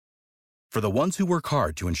For the ones who work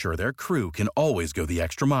hard to ensure their crew can always go the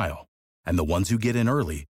extra mile, and the ones who get in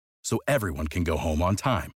early so everyone can go home on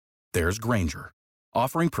time, there's Grainger,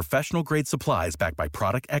 offering professional-grade supplies backed by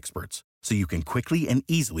product experts so you can quickly and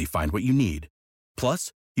easily find what you need.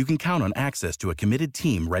 Plus, you can count on access to a committed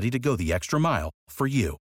team ready to go the extra mile for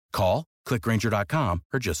you. Call, click Grainger.com,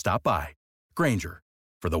 or just stop by. Grainger,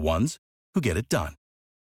 for the ones who get it done.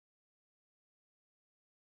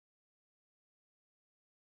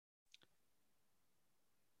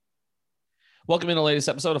 Welcome in the latest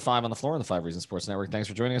episode of 5 on the Floor on the 5 Reasons Sports Network. Thanks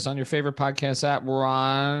for joining us on your favorite podcast app. We're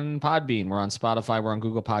on Podbean. We're on Spotify. We're on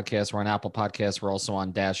Google Podcasts. We're on Apple Podcasts. We're also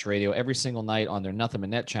on Dash Radio every single night on their Nothing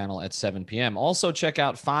But Net channel at 7 p.m. Also, check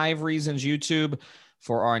out 5 Reasons YouTube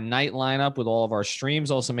for our night lineup with all of our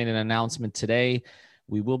streams. Also made an announcement today.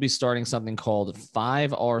 We will be starting something called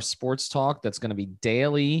 5R Sports Talk. That's going to be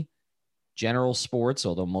daily general sports,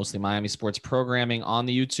 although mostly Miami sports programming on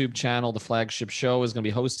the YouTube channel. The flagship show is going to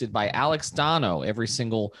be hosted by Alex Dono every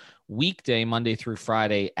single weekday, Monday through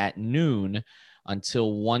Friday at noon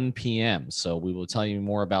until 1 p.m. So we will tell you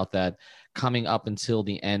more about that coming up until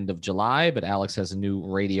the end of July. But Alex has a new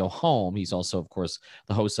radio home. He's also, of course,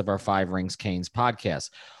 the host of our 5 Rings Canes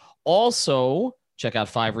podcast. Also, check out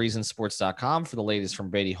 5reasonsports.com for the latest from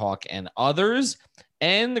Brady Hawk and others.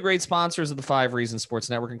 And the great sponsors of the 5 Reasons Sports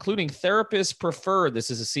Network, including Therapist Preferred. This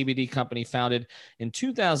is a CBD company founded in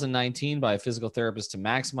 2019 by a physical therapist to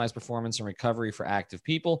maximize performance and recovery for active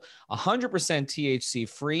people. 100% THC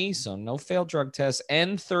free, so no failed drug tests,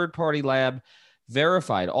 and third-party lab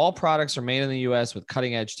verified. All products are made in the U.S. with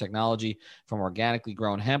cutting-edge technology from organically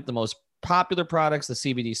grown hemp. The most popular products, the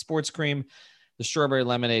CBD Sports Cream, the Strawberry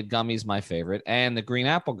Lemonade Gummies, my favorite, and the Green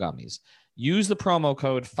Apple Gummies. Use the promo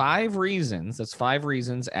code 5 Reasons, that's 5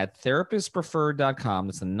 Reasons, at therapistpreferred.com.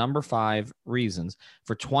 That's the number 5 Reasons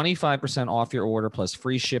for 25% off your order plus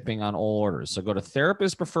free shipping on all orders. So go to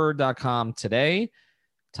therapistpreferred.com today,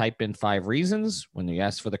 type in 5 Reasons. When you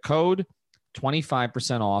ask for the code,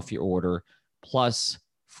 25% off your order plus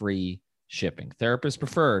free shipping.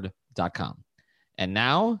 Therapistpreferred.com. And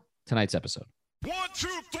now, tonight's episode. 1, 2,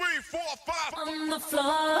 3, 4, 5 on the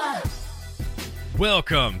floor.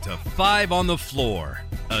 Welcome to 5 on the Floor,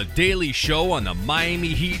 a daily show on the Miami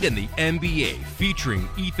Heat and the NBA featuring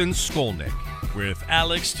Ethan Skolnick with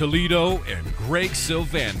Alex Toledo and Greg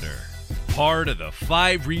Sylvander, part of the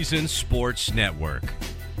 5 Reasons Sports Network.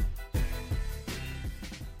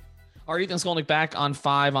 All right, Ethan Skolnick back on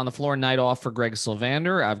 5 on the Floor, night off for Greg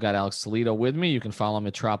Sylvander. I've got Alex Toledo with me. You can follow him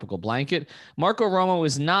at Tropical Blanket. Marco Romo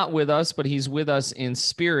is not with us, but he's with us in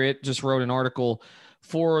spirit. Just wrote an article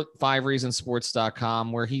for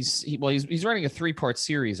 5reasonsports.com where he's writing a 3-part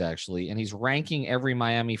series actually, and he's ranking every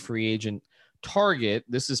Miami free agent target.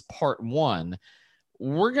 This is part 1.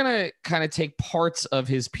 We're going to kind of take parts of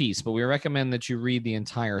his piece, but we recommend that you read the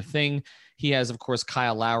entire thing. He has, of course,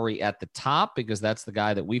 Kyle Lowry at the top because that's the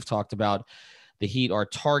guy that we've talked about the Heat are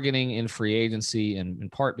targeting in free agency, and in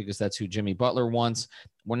part because that's who Jimmy Butler wants.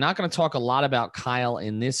 We're not going to talk a lot about Kyle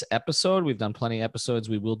in this episode. We've done plenty of episodes.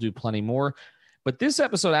 We will do plenty more. But this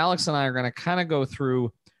episode, Alex and I are going to kind of go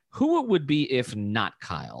through who it would be if not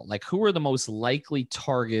Kyle. Like, who are the most likely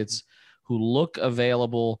targets who look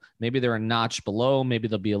available? Maybe they're a notch below. Maybe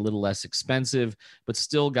they'll be a little less expensive, but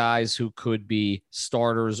still guys who could be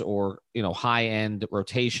starters or, high-end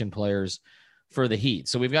rotation players for the Heat.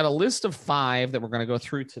 So we've got a list of 5 that we're going to go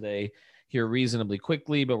through today here reasonably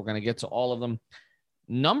quickly, but we're going to get to all of them.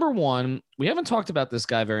 Number 1, we haven't talked about this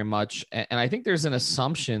guy very much, and I think there's an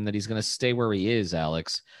assumption that he's going to stay where he is,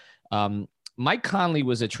 Alex. Mike Conley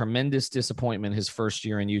was a tremendous disappointment his first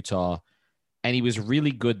year in Utah, and he was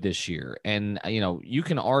really good this year. And, you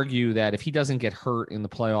can argue that if he doesn't get hurt in the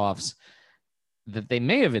playoffs, that they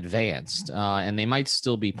may have advanced, and they might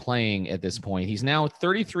still be playing at this point. He's now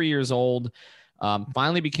 33 years old,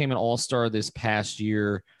 finally became an all-star this past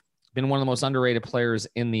year, been one of the most underrated players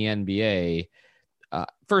in the NBA.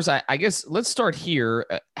 First, I guess let's start here.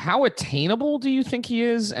 How attainable do you think he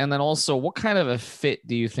is? And then also, what kind of a fit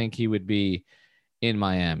do you think he would be in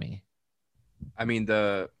Miami? I mean,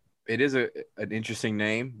 it is an interesting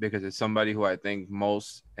name because it's somebody who I think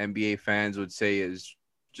most NBA fans would say is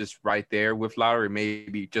just right there with Lowry,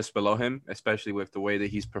 maybe just below him, especially with the way that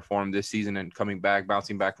he's performed this season and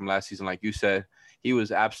bouncing back from last season. Like you said, he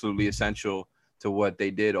was absolutely essential to what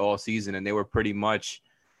they did all season, and they were pretty much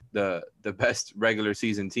the best regular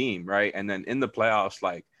season team, right? And then in the playoffs,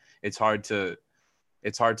 like it's hard to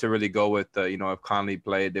really go with if Conley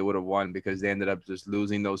played, they would have won because they ended up just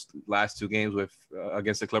losing those last 2 games with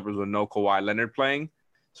against the Clippers with no Kawhi Leonard playing.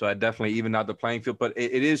 So I definitely evened out the playing field. But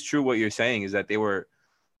it is true what you're saying is that they were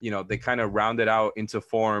they kind of rounded out into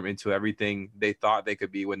form, into everything they thought they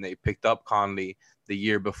could be when they picked up Conley the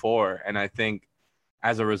year before. And I think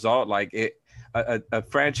as a result, like a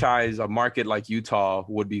franchise, a market like Utah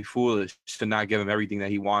would be foolish to not give him everything that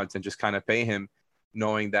he wants and just kind of pay him,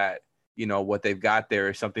 knowing that, what they've got there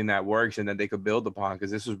is something that works and that they could build upon,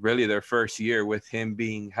 because this was really their first year with him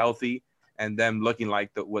being healthy and them looking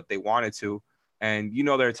like what they wanted to. And,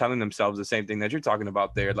 they're telling themselves the same thing that you're talking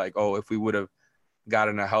about there. Like, oh, if we would have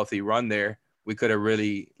gotten a healthy run there, we could have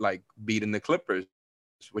really like beaten the Clippers,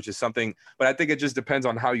 which is something. But I think it just depends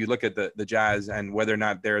on how you look at the Jazz and whether or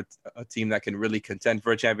not they're a team that can really contend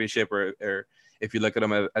for a championship, or if you look at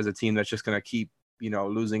them as a team that's just going to keep,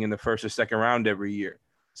 losing in the first or second round every year.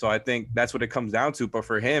 So I think that's what it comes down to. But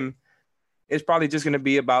for him, it's probably just going to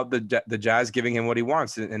be about the Jazz giving him what he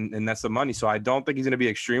wants, and that's the money. So I don't think he's going to be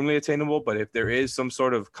extremely attainable. But if there is some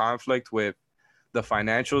sort of conflict with the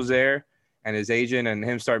financials there and his agent and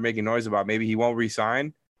him start making noise about maybe he won't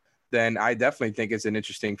re-sign, then I definitely think it's an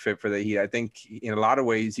interesting fit for the Heat. I think in a lot of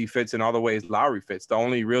ways he fits in all the ways Lowry fits. The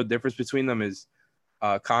only real difference between them is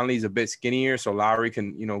Conley's a bit skinnier, so Lowry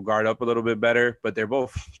can, guard up a little bit better. But they're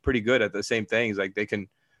both pretty good at the same things. Like they can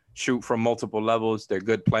shoot from multiple levels. They're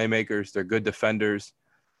good playmakers. They're good defenders.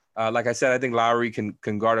 Like I said, I think Lowry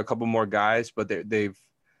can guard a couple more guys, but they've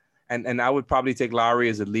I would probably take Lowry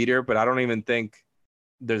as a leader, but I don't even think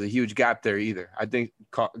there's a huge gap there either. I think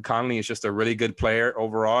Conley is just a really good player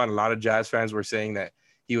overall, and a lot of Jazz fans were saying that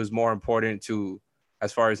he was more important to,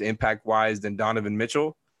 as far as impact wise, than Donovan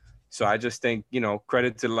Mitchell. So I just think,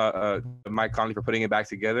 credit to Mike Conley for putting it back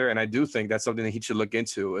together. And I do think that's something that he should look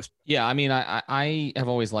into. Yeah, I mean, I have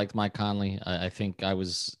always liked Mike Conley. I think I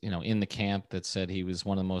was, in the camp that said he was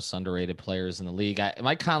one of the most underrated players in the league.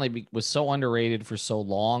 Mike Conley was so underrated for so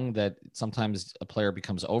long that sometimes a player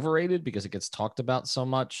becomes overrated because it gets talked about so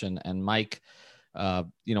much. And Mike,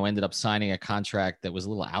 ended up signing a contract that was a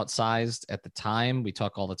little outsized at the time. We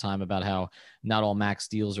talk all the time about how not all max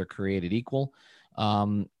deals are created equal.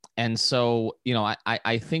 And so,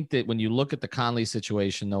 I think that when you look at the Conley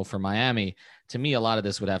situation, though, for Miami, to me, a lot of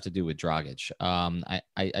this would have to do with Dragic.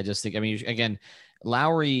 I just think, again,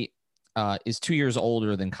 Lowry is 2 years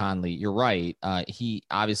older than Conley. You're right. He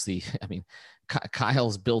obviously,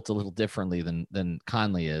 Kyle's built a little differently than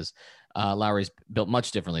Conley is. Lowry's built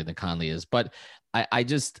much differently than Conley is. But I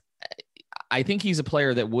think he's a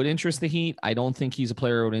player that would interest the Heat. I don't think he's a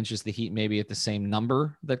player who would interest the Heat maybe at the same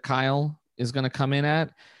number that Kyle is going to come in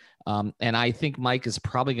at. And I think Mike is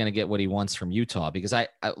probably going to get what he wants from Utah, because I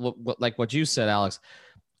like what you said, Alex,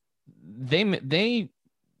 they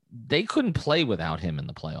couldn't play without him in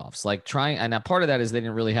the playoffs. And a part of that is they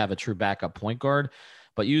didn't really have a true backup point guard,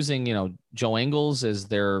 but using, Joe Ingles as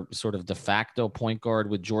their sort of de facto point guard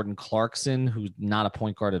with Jordan Clarkson, who's not a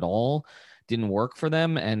point guard at all, didn't work for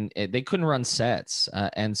them, and they couldn't run sets.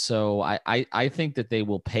 And so I think that they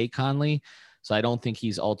will pay Conley. So I don't think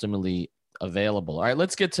he's ultimately available. All right,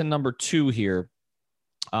 let's get to number 2 here.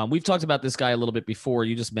 We've talked about this guy a little bit before.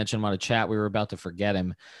 You just mentioned him on a chat. We were about to forget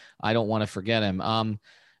him. I don't want to forget him.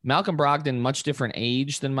 Malcolm Brogdon, much different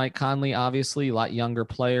age than Mike Conley, obviously. A lot younger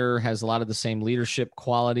player, has a lot of the same leadership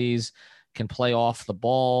qualities, can play off the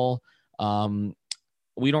ball.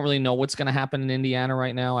 We don't really know what's going to happen in Indiana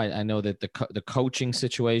right now. I know that the coaching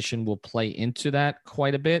situation will play into that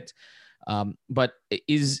quite a bit. But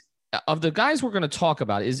of the guys we're going to talk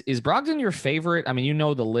about, is Brogdon your favorite? I mean,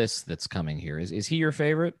 the list that's coming here. Is he your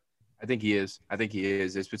favorite? I think he is.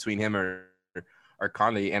 It's between him or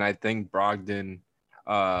Conley. And I think Brogdon,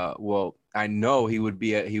 I know he would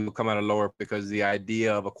come out of lower, because the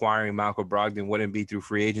idea of acquiring Malcolm Brogdon wouldn't be through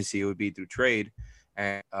free agency. It would be through trade.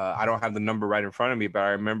 And I don't have the number right in front of me, but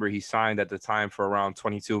I remember he signed at the time for around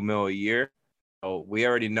 $22 million a year. So we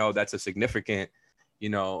already know that's a significant,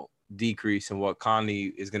 decrease in what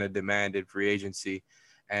Conley is going to demand in free agency.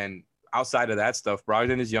 And outside of that stuff,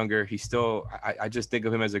 Brogdon is younger. He's still, I just think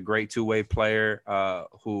of him as a great two-way player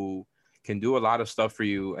who can do a lot of stuff for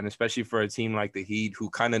you. And especially for a team like the Heat, who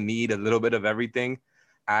kind of need a little bit of everything,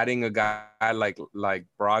 adding a guy like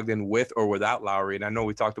Brogdon with or without Lowry. And I know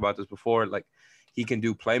we talked about this before, like he can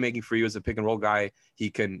do playmaking for you as a pick and roll guy. He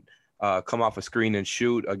can come off a screen and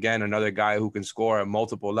shoot. Again, another guy who can score at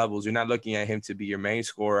multiple levels. You're not looking at him to be your main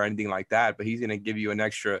scorer or anything like that, but he's going to give you an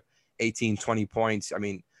extra 18, 20 points. I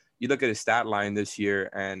mean, you look at his stat line this year,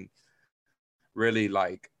 and really,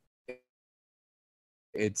 like,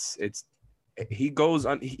 he's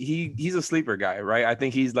a sleeper guy, right? I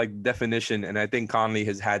think he's like definition, and I think Conley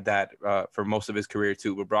has had that for most of his career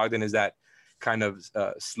too. But Brogdon is that kind of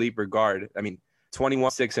sleeper guard. I mean,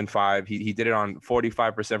 21, 6, and 5. He did it on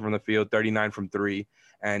 45% from the field, 39 from 3.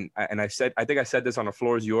 And I think I said this on The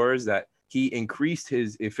Floor Is Yours, that he increased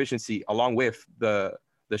his efficiency along with the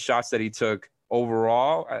shots that he took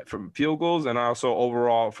overall from field goals and also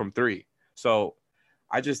overall from 3. So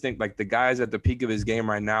I just think like the guy's at the peak of his game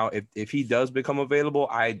right now. If he does become available,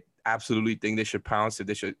 I absolutely think they should pounce.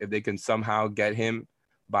 If they can somehow get him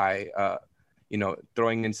by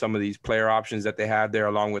throwing in some of these player options that they have there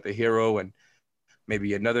along with a hero and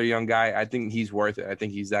maybe another young guy. I think he's worth it. I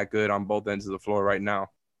think he's that good on both ends of the floor right now.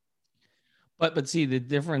 But see, the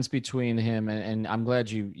difference between him and I'm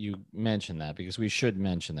glad you mentioned that, because we should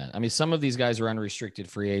mention that. I mean, some of these guys are unrestricted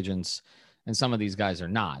free agents and some of these guys are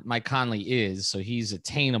not. Mike Conley is, so he's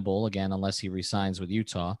attainable again, unless he resigns with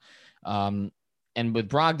Utah. And with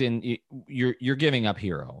Brogdon, you're giving up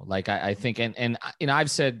hero. Like I think, and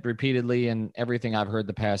I've said repeatedly, and everything I've heard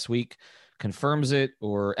the past week confirms it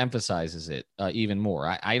or emphasizes it even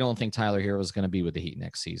more. I don't think Tyler Hero is going to be with the Heat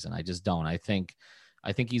next season. I just don't. I think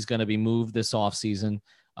he's going to be moved this offseason.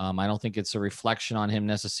 I don't think it's a reflection on him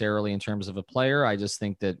necessarily in terms of a player. I just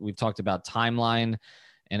think that we've talked about timeline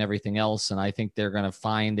and everything else, and I think they're going to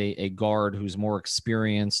find a guard who's more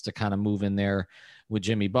experienced to kind of move in there with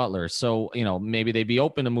Jimmy Butler. So, maybe they'd be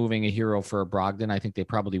open to moving a hero for a Brogdon. I think they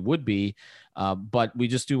probably would be, but we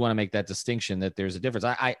just do want to make that distinction that there's a difference.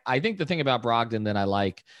 I think the thing about Brogdon that I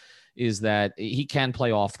like is that he can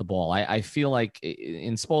play off the ball. I feel like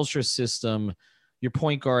in Spoelstra's system, your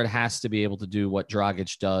point guard has to be able to do what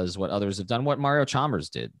Dragic does, what others have done, what Mario Chalmers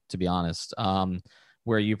did, to be honest,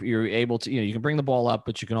 where you're able to, you can bring the ball up,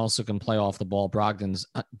 but you can also play off the ball. Brogdon's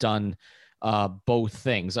done both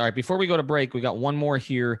things. All right, before we go to break, we got one more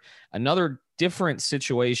here. Another different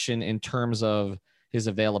situation in terms of his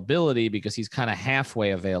availability, because he's kind of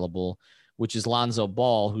halfway available, which is Lonzo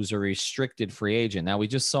Ball, who's a restricted free agent. Now, we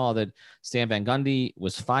just saw that Stan Van Gundy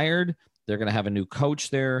was fired. They're going to have a new coach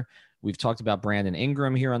there. We've talked about Brandon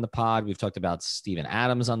Ingram here on the pod. We've talked about Steven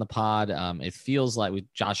Adams on the pod. It feels like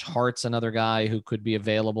with Josh Hart's another guy who could be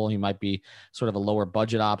available. He might be sort of a lower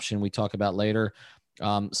budget option we talk about later.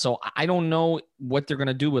 So I don't know what they're going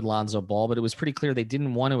to do with Lonzo Ball, but it was pretty clear they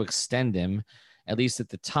didn't want to extend him, at least at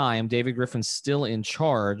the time. David Griffin's still in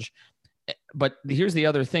charge. But here's the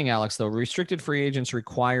other thing, Alex, though. Restricted free agents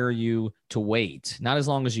require you to wait, not as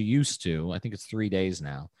long as you used to. I think it's 3 days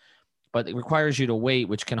now. But it requires you to wait,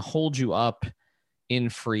 which can hold you up in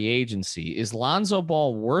free agency. Is Lonzo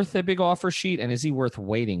Ball worth a big offer sheet, and is he worth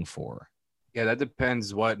waiting for? Yeah, that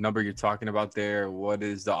depends what number you're talking about there. What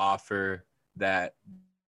is the offer that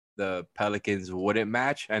the Pelicans wouldn't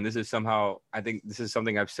match? And this is I think this is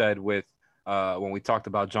something I've said with when we talked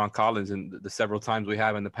about John Collins and the several times we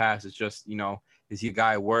have in the past. It's just, is he a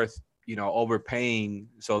guy worth, overpaying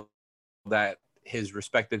so that his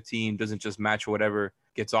respective team doesn't just match whatever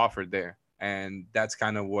gets offered there? And that's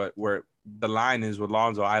kind of where the line is with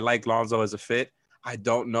Lonzo. I like Lonzo as a fit. I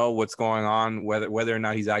don't know what's going on, whether or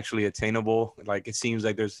not he's actually attainable. Like, it seems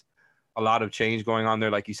like there's a lot of change going on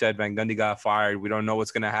there. Like you said, Van Gundy got fired. We don't know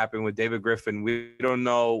what's going to happen with David Griffin. We don't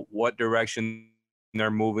know what direction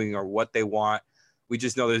they're moving or what they want. We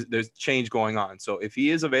just know there's change going on. So if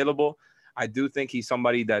he is available, I do think he's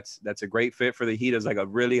somebody that's a great fit for the Heat as like a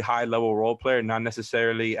really high level role player, not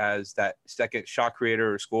necessarily as that second shot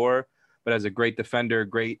creator or scorer, but as a great defender,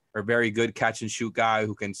 very good catch and shoot guy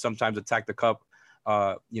who can sometimes attack the cup.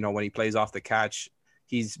 When he plays off the catch,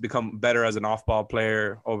 he's become better as an off ball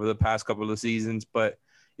player over the past couple of seasons. But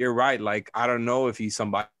you're right. Like, I don't know if he's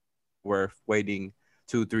somebody worth waiting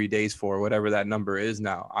 2-3 days for, whatever that number is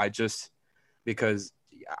now. Because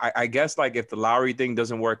I guess like if the Lowry thing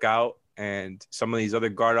doesn't work out, and some of these other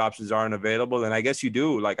guard options aren't available, then I guess you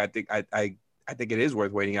do. Like, I think it is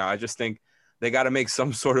worth waiting out. I just think they got to make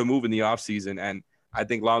some sort of move in the offseason. And I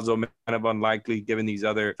think Lonzo kind of unlikely given these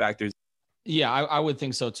other factors. Yeah, I would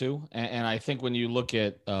think so too. And I think when you look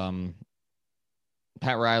at Pat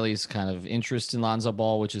Riley's kind of interest in Lonzo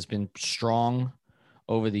Ball, which has been strong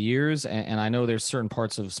over the years, and I know there's certain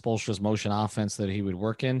parts of Spoelstra's motion offense that he would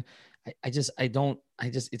work in.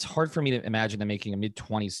 It's hard for me to imagine them making a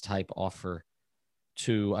mid-20s type offer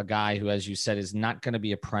to a guy who, as you said, is not going to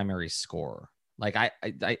be a primary scorer. Like,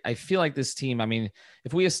 I feel like this team, I mean,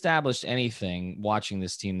 if we established anything watching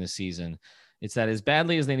this team this season, it's that as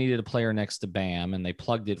badly as they needed a player next to Bam, and they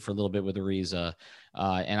plugged it for a little bit with Ariza,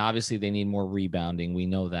 and obviously they need more rebounding. We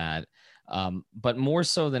know that. But more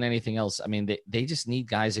so than anything else, I mean, they just need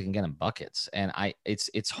guys that can get them buckets. And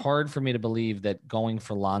it's hard for me to believe that going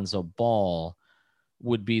for Lonzo Ball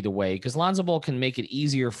would be the way, because Lonzo Ball can make it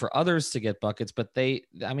easier for others to get buckets, but Bam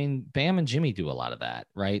and Jimmy do a lot of that,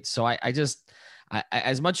 right? So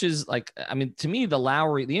as much as to me,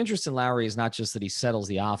 the interest in Lowry is not just that he settles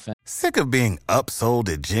the offense. Sick of being upsold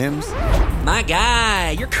at gyms? My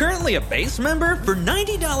guy, you're currently a base member? For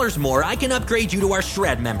 $90 more, I can upgrade you to our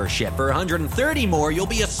Shred membership. For $130 more, you'll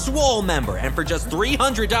be a Swole member. And for just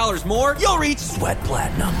 $300 more, you'll reach Sweat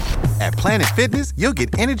Platinum. At Planet Fitness, you'll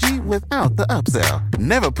get energy without the upsell.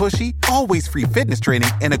 Never pushy, always free fitness training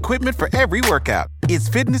and equipment for every workout. It's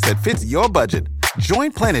fitness that fits your budget.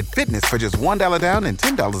 Join Planet Fitness for just $1 down and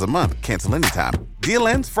 $10 a month. Cancel anytime. Deal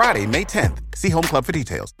ends Friday, May 10th. See Home Club for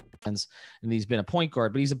details. And he's been a point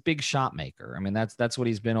guard, but he's a big shot maker. I mean, that's what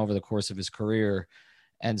he's been over the course of his career.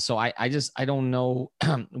 And so I don't know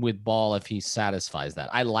with Ball if he satisfies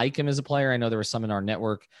that. I like him as a player. I know there were some in our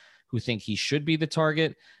network who think he should be the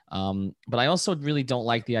target. But I also really don't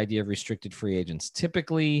like the idea of restricted free agents.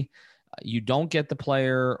 Typically, you don't get the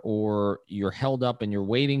player, or you're held up and you're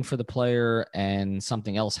waiting for the player and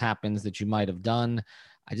something else happens that you might have done.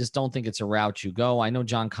 I just don't think it's a route you go. I know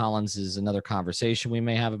John Collins is another conversation we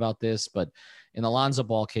may have about this, but in the Lonzo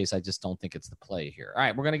Ball case, I just don't think it's the play here. All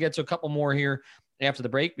right, we're going to get to a couple more here after the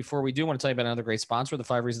break. Before we do, I want to tell you about another great sponsor, the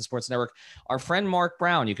 5 Reasons Sports Network, our friend Mark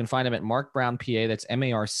Brown. You can find him at Mark Brown PA. That's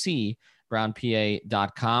MARC,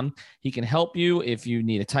 brownpa.com. He can help you if you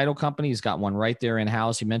need a title company. He's got one right there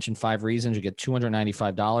in-house. He mentioned 5 Reasons. You get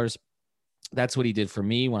 $295. That's what he did for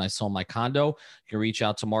me when I sold my condo. You can reach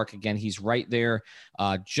out to Mark. Again, he's right there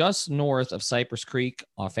just north of Cypress Creek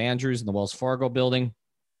off Andrews in the Wells Fargo building,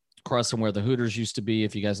 across from where the Hooters used to be,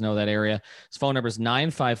 if you guys know that area. His phone number is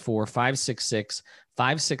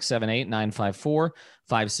 954-566-5678,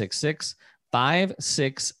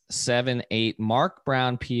 954-566-5678,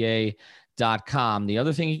 markbrownpa.com. The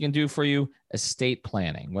other thing he can do for you, estate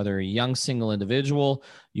planning. Whether you're a young single individual,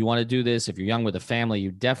 you want to do this. If you're young with a family,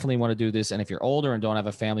 you definitely want to do this. And if you're older and don't have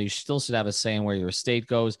a family, you still should have a say in where your estate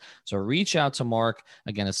goes. So reach out to Mark.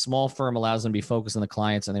 Again, a small firm allows them to be focused on the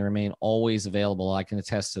clients, and they remain always available. I can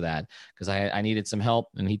attest to that because I needed some help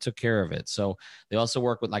and he took care of it. So they also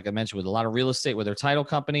work with, like I mentioned, with a lot of real estate with their title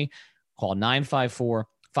company. Call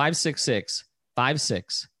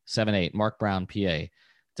 954-566-5678,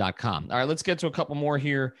 markbrownpa.com. All right, let's get to a couple more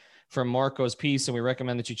here from Marco's piece, and we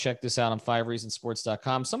recommend that you check this out on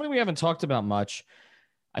 5reasonsports.com. Somebody we haven't talked about much.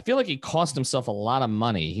 I feel like he cost himself a lot of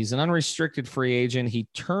money. He's an unrestricted free agent. He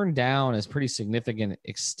turned down a pretty significant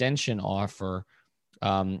extension offer.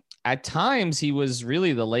 At times, he was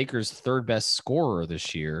really the Lakers' third best scorer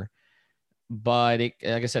this year. But like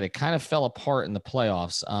I said, it kind of fell apart in the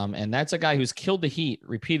playoffs. And that's a guy who's killed the Heat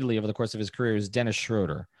repeatedly over the course of his career, is Dennis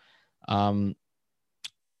Schroeder.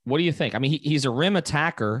 What do you think? I mean, he's a rim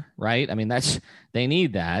attacker, right? I mean, they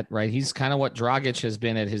need that, right? He's kind of what Dragic has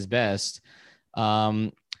been at his best.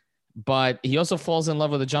 But he also falls in love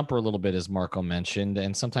with the jumper a little bit, as Marco mentioned,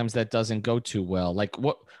 and sometimes that doesn't go too well. Like,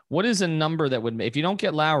 what is a number that would, if you don't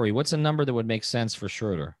get Lowry, what's a number that would make sense for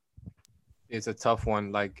Schroeder? It's a tough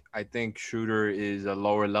one. Like, I think Schroeder is a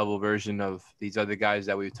lower level version of these other guys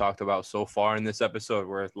that we've talked about so far in this episode,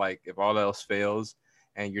 where it's like, if all else fails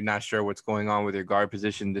and you're not sure what's going on with your guard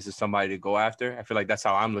position, this is somebody to go after. I feel like that's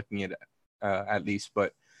how I'm looking at it, at least.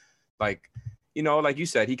 But like, you know, like you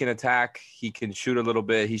said, he can attack, he can shoot a little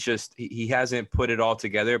bit. He's just, he hasn't put it all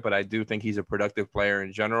together, but I do think he's a productive player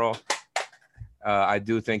in general. I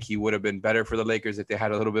do think he would have been better for the Lakers if they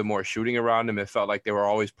had a little bit more shooting around him. It felt like they were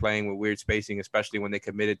always playing with weird spacing, especially when they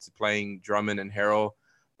committed to playing Drummond and Harrell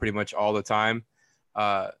pretty much all the time.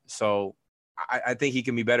 So I think he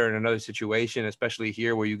can be better in another situation, especially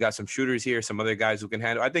here where you got some shooters here, some other guys who can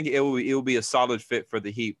handle. I think it will be a solid fit for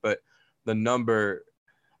the Heat, but the number,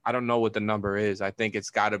 I don't know what the number is. I think it's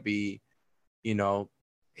got to be, you know,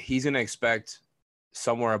 he's going to expect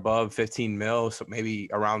somewhere above 15 mil, so maybe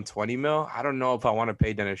around 20 mil. I don't know if I want to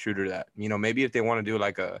pay Dennis Schroeder that. You know, maybe if they want to do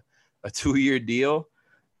like a 2-year deal,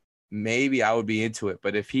 maybe I would be into it.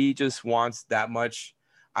 But if he just wants that much,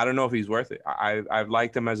 I don't know if he's worth it. I've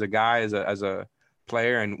liked him as a guy, as a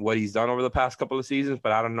player, and what he's done over the past couple of seasons.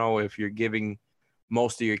 But I don't know if you're giving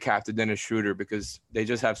most of your cap to Dennis Schroeder, because they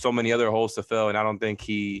just have so many other holes to fill, and I don't think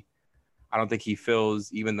he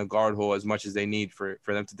fills even the guard hole as much as they need for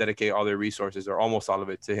them to dedicate all their resources, or almost all of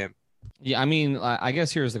it, to him. Yeah, I mean, I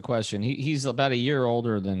guess here's the question. He's about a year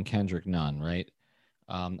older than Kendrick Nunn, right?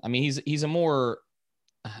 I mean, he's a more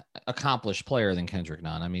accomplished player than Kendrick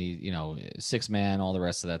Nunn. I mean, you know, 6 man, all the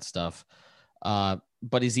rest of that stuff.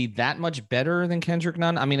 But is he that much better than Kendrick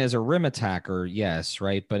Nunn? I mean, as a rim attacker, yes,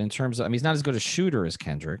 right? But in terms of, I mean, he's not as good a shooter as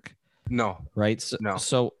Kendrick. No. Right?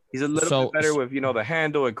 So he's a little bit better with, you know, the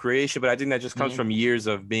handle and creation, but I think that just comes from years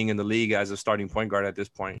of being in the league as a starting point guard at this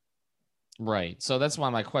point. Right. So that's why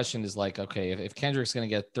my question is like, okay, if Kendrick's going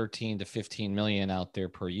to get 13 to 15 million out there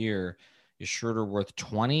per year, is Schroeder worth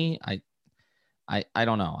 20? I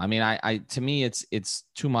don't know. I mean, to me, it's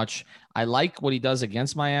too much. I like what he does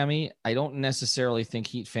against Miami. I don't necessarily think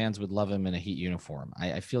Heat fans would love him in a Heat uniform.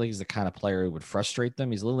 I feel like he's the kind of player who would frustrate them.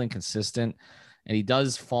 He's a little inconsistent, and he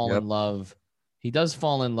does fall in love. He does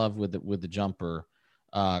fall in love with the jumper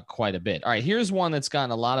quite a bit. All right, here's one that's gotten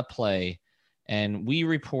a lot of play, and we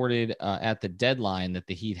reported at the deadline that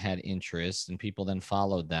the Heat had interest, and people then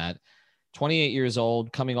followed that. 28 years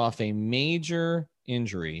old, coming off a major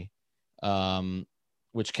injury,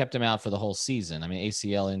 which kept him out for the whole season. I mean,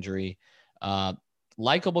 ACL injury.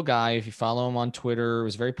 Likeable guy. If you follow him on Twitter,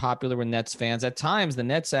 was very popular with Nets fans. At times, the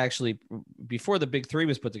Nets actually, before the Big Three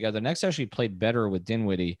was put together, the Nets actually played better with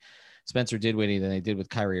Spencer Dinwiddie, than they did with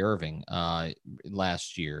Kyrie Irving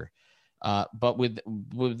last year. But with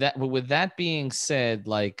that being said,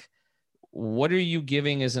 like, what are you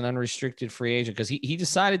giving as an unrestricted free agent? Because he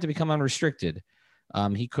decided to become unrestricted.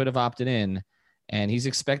 He could have opted in, and he's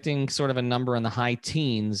expecting sort of a number in the high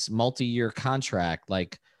teens, multi-year contract.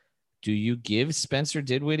 Like, do you give Spencer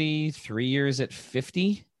Dinwiddie 3 years at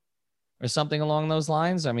 50 or something along those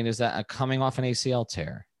lines? I mean, is that coming off an ACL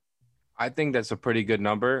tear? I think that's a pretty good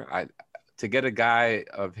number. To get a guy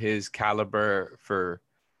of his caliber for,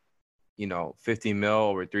 50 mil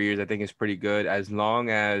over 3 years, I think is pretty good, as long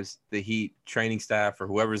as the Heat training staff or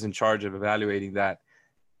whoever's in charge of evaluating that,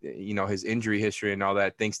 his injury history and all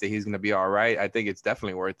that, thinks that he's going to be all right. I think it's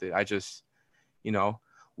definitely worth it. I just,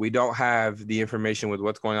 we don't have the information with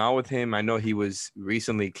what's going on with him. I know he was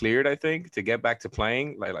recently cleared, I think, to get back to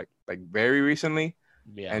playing, like very recently.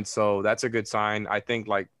 Yeah. And so that's a good sign. I think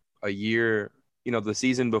like a year, the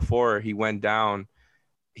season before he went down,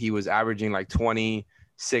 he was averaging like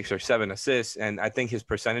 26 or 7 assists. And I think his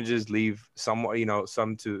percentages leave somewhat,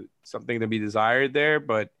 something to be desired there.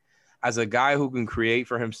 But as a guy who can create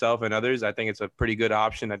for himself and others, I think it's a pretty good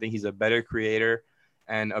option. I think he's a better creator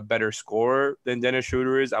and a better scorer than Dennis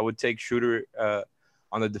Schroeder is. I would take Schroeder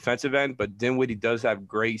on the defensive end, but Dinwiddie does have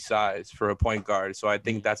great size for a point guard. So I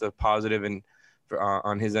think that's a positive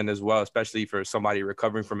on his end as well, especially for somebody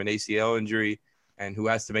recovering from an ACL injury and who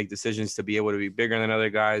has to make decisions to be able to be bigger than other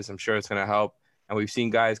guys. I'm sure it's going to help. And we've seen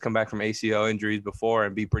guys come back from ACL injuries before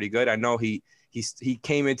and be pretty good. I know he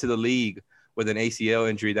came into the league with an ACL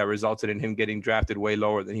injury that resulted in him getting drafted way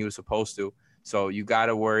lower than he was supposed to. So you got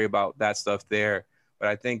to worry about that stuff there. But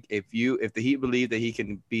I think if the Heat believe that he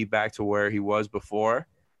can be back to where he was before,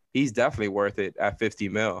 he's definitely worth it at 50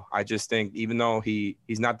 mil. I just think even though he's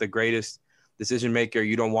not the greatest decision maker,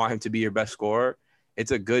 you don't want him to be your best scorer.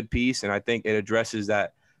 It's a good piece, and I think it addresses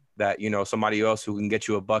that somebody else who can get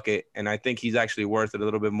you a bucket. And I think he's actually worth it a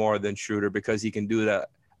little bit more than Schroeder because he can do that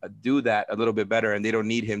a little bit better, and they don't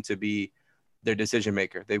need him to be their decision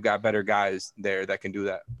maker. They've got better guys there that can do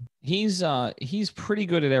that. He's pretty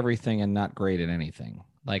good at everything and not great at anything.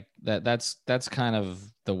 Like that's kind of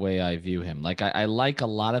the way I view him. Like I like a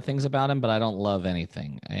lot of things about him, but I don't love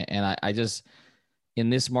anything. And I just,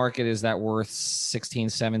 in this market, is that worth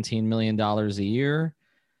 $16-17 million a year?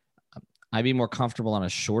 I'd be more comfortable on a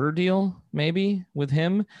shorter deal, maybe, with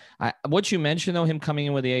him. What you mentioned, though, him coming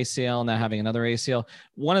in with the ACL and now having another ACL,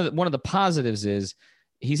 one of the positives is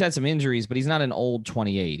he's had some injuries, but he's not an old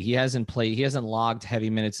 28. He hasn't logged heavy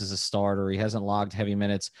minutes as a starter. He hasn't logged heavy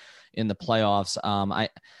minutes in the playoffs.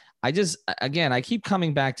 I keep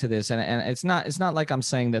coming back to this, and it's not like I'm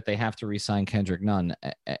saying that they have to re-sign Kendrick Nunn,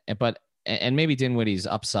 but maybe Dinwiddie's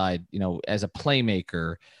upside, as a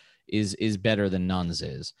playmaker is better than Nunn's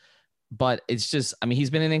is. But it's just, I mean, he's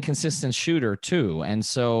been an inconsistent shooter too. And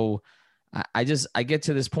so I get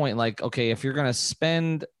to this point, like, okay, if you're going to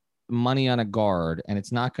spend money on a guard and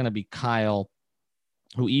it's not going to be Kyle,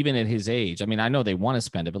 who even at his age, I mean, I know they want to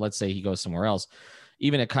spend it, but let's say he goes somewhere else,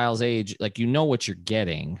 even at Kyle's age, like, what you're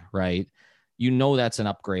getting, right? That's an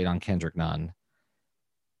upgrade on Kendrick Nunn.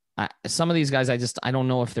 Some of these guys, I don't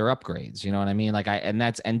know if they're upgrades. You know what I mean? Like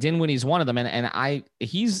and Dinwiddie's one of them. And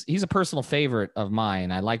he's a personal favorite of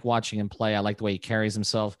mine. I like watching him play. I like the way he carries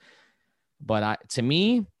himself. But to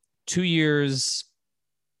me, 2 years,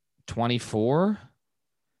 24.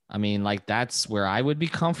 I mean, like, that's where I would be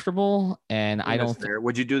comfortable. And I don't think.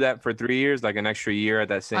 Would you do that for 3 years, like an extra year at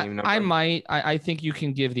that same number? I might. I think you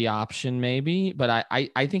can give the option maybe, but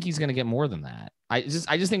I think he's going to get more than that. I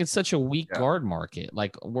just think it's such a weak guard market.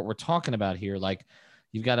 Like what we're talking about here, like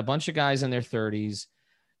you've got a bunch of guys in their 30s.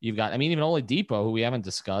 You've got, I mean, even Oladipo, who we haven't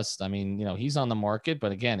discussed. I mean, he's on the market,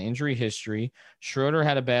 but again, injury history. Schroeder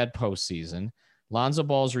had a bad postseason. Lonzo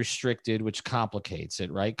Ball's restricted, which complicates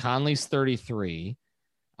it, right? Conley's 33.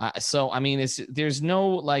 So, I mean, there's no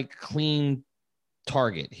like clean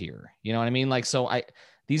target here. You know what I mean? Like, so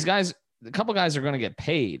these guys, a couple guys are going to get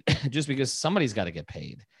paid just because somebody's got to get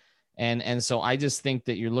paid. And so I just think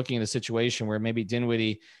that you're looking at a situation where maybe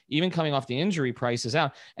Dinwiddie, even coming off the injury, price is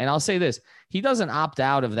out. And I'll say this, he doesn't opt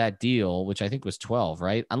out of that deal, which I think was 12,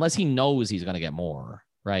 right? Unless he knows he's going to get more,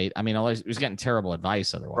 right? I mean, unless he's getting terrible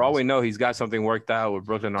advice otherwise. For all we know, he's got something worked out with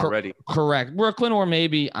Brooklyn already. Correct. Brooklyn, or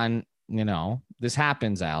maybe on, this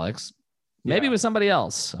happens, Alex. Maybe with somebody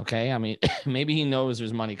else, okay? I mean, maybe he knows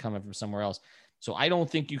there's money coming from somewhere else. So I don't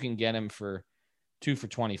think you can get him for 2 for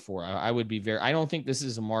 24. I don't think this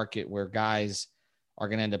is a market where guys are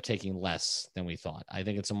going to end up taking less than we thought. I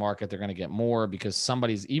think it's a market they're going to get more because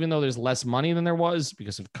even though there's less money than there was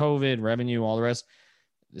because of COVID, revenue, all the rest,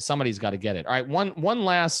 somebody's got to get it. All right. One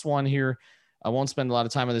last one here. I won't spend a lot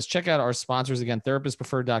of time on this. Check out our sponsors again,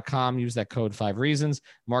 therapistpreferred.com. Use that code 5 reasons.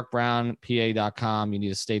 MarkBrownPA.com. You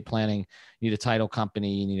need estate planning. You need a title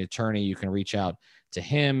company. You need an attorney. You can reach out to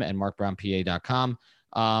him and MarkBrownPA.com.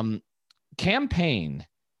 Cam Payne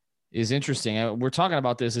is interesting. We're talking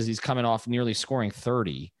about this as he's coming off nearly scoring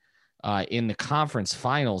 30 in the conference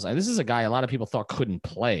finals. And this is a guy a lot of people thought couldn't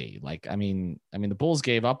play. Like, I mean, the Bulls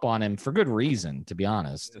gave up on him for good reason, to be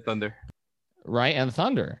honest. The Thunder. Right. And the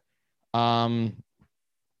Thunder. I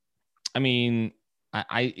mean,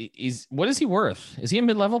 what is he worth? Is he a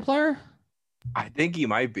mid-level player? I think he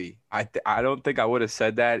might be. I don't think I would have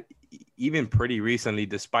said that even pretty recently,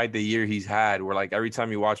 despite the year he's had, where like every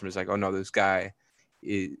time you watch him, it's like, oh no, this guy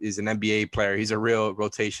is an NBA player. He's a real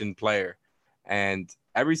rotation player. And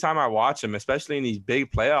every time I watch him, especially in these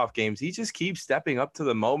big playoff games, he just keeps stepping up to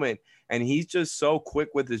the moment. And he's just so quick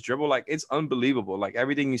with his dribble. Like, it's unbelievable. Like,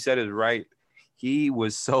 everything you said is right. He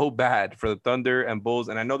was so bad for the Thunder and Bulls.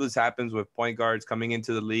 And I know this happens with point guards coming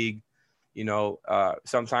into the league.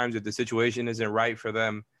 Sometimes if the situation isn't right for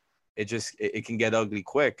them, it can get ugly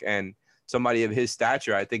quick. And somebody of his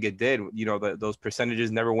stature, I think it did. Those percentages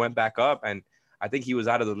never went back up. And I think he was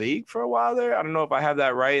out of the league for a while there. I don't know if I have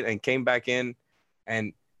that right, and came back in.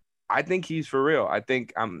 And I think he's for real. I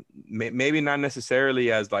think maybe not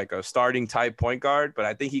necessarily as like a starting type point guard, but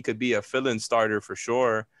I think he could be a fill-in starter for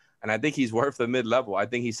sure. And I think he's worth the mid-level. I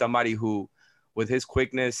think he's somebody who, with his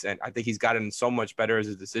quickness, and I think he's gotten so much better as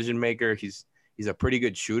a decision maker. He's a pretty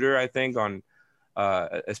good shooter, I think, on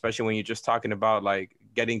especially when you're just talking about like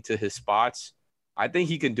getting to his spots. I think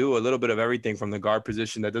he can do a little bit of everything from the guard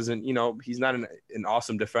position. That doesn't, he's not an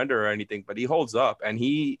awesome defender or anything, but he holds up and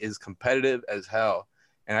he is competitive as hell.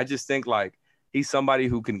 And I just think like he's somebody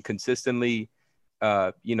who can consistently,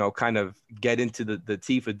 kind of get into the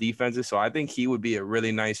teeth of defenses. So I think he would be a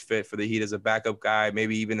really nice fit for the Heat as a backup guy,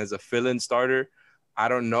 maybe even as a fill-in starter. I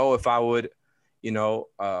don't know if I would,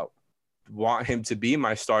 want him to be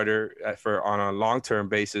my starter on a long-term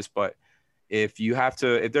basis, but if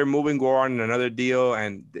they're moving Goran in another deal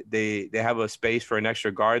and they have a space for an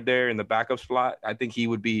extra guard there in the backup slot, I think he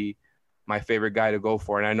would be my favorite guy to go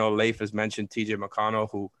for. And I know Leif has mentioned TJ McConnell,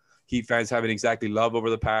 who Heat fans haven't exactly loved over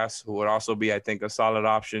the past, who would also be, I think, a solid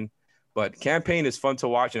option. But Cam Payne is fun to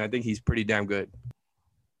watch, and I think he's pretty damn good.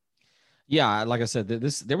 Yeah, like I said,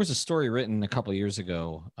 there was a story written a couple of years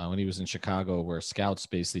ago when he was in Chicago where scouts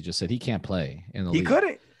basically just said he can't play in the league. He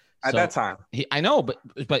couldn't at that time. I know,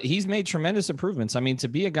 but he's made tremendous improvements. I mean, to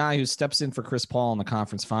be a guy who steps in for Chris Paul in the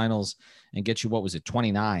conference finals and gets you,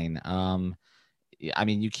 29? I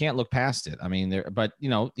mean, you can't look past it. I mean,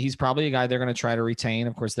 he's probably a guy they're going to try to retain.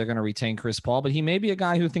 Of course, they're going to retain Chris Paul, but he may be a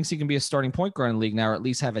guy who thinks he can be a starting point guard in the league now, or at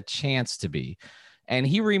least have a chance to be. And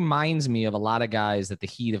he reminds me of a lot of guys that the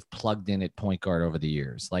Heat have plugged in at point guard over the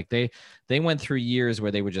years. Like they went through years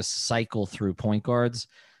where they would just cycle through point guards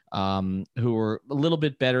who were a little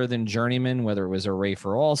bit better than journeyman, whether it was a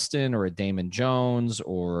Rafer Alston or a Damon Jones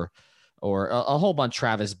or a whole bunch,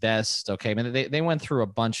 Travis Best. Okay. I mean, they went through a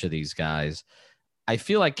bunch of these guys. I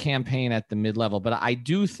feel like Cam Payne at the mid-level, but I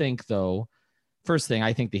do think, though, first thing,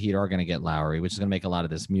 I think the Heat are going to get Lowry, which is going to make a lot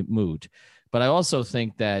of this moot. But I also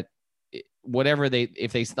think that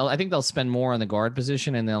I think they'll spend more on the guard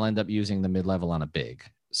position and they'll end up using the mid-level on a big.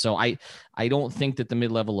 So I don't think that the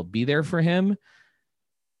mid-level will be there for him,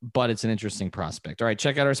 but it's an interesting prospect. All right,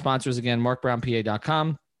 check out our sponsors again,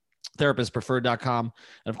 markbrownpa.com, therapistpreferred.com,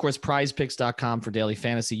 and of course, prizepicks.com for daily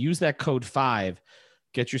fantasy. Use that code 5,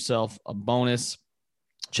 get yourself a bonus.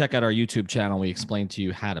 Check out our YouTube channel. We explain to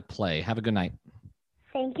you how to play. Have a good night.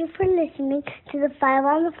 Thank you for listening to the 5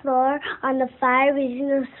 on the Floor on the 5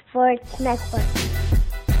 Regional Sports Network.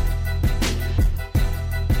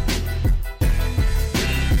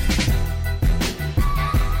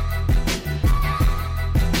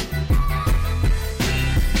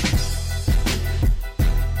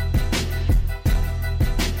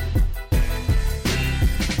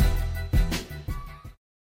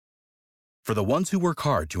 For the ones who work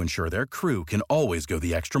hard to ensure their crew can always go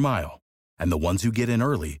the extra mile, and the ones who get in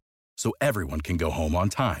early so everyone can go home on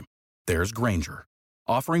time, there's Grainger,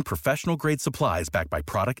 offering professional-grade supplies backed by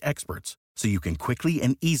product experts so you can quickly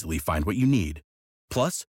and easily find what you need.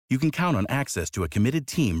 Plus, you can count on access to a committed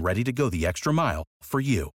team ready to go the extra mile for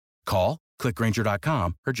you. Call, click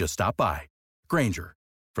Grainger.com, or just stop by. Grainger,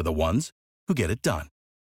 for the ones who get it done.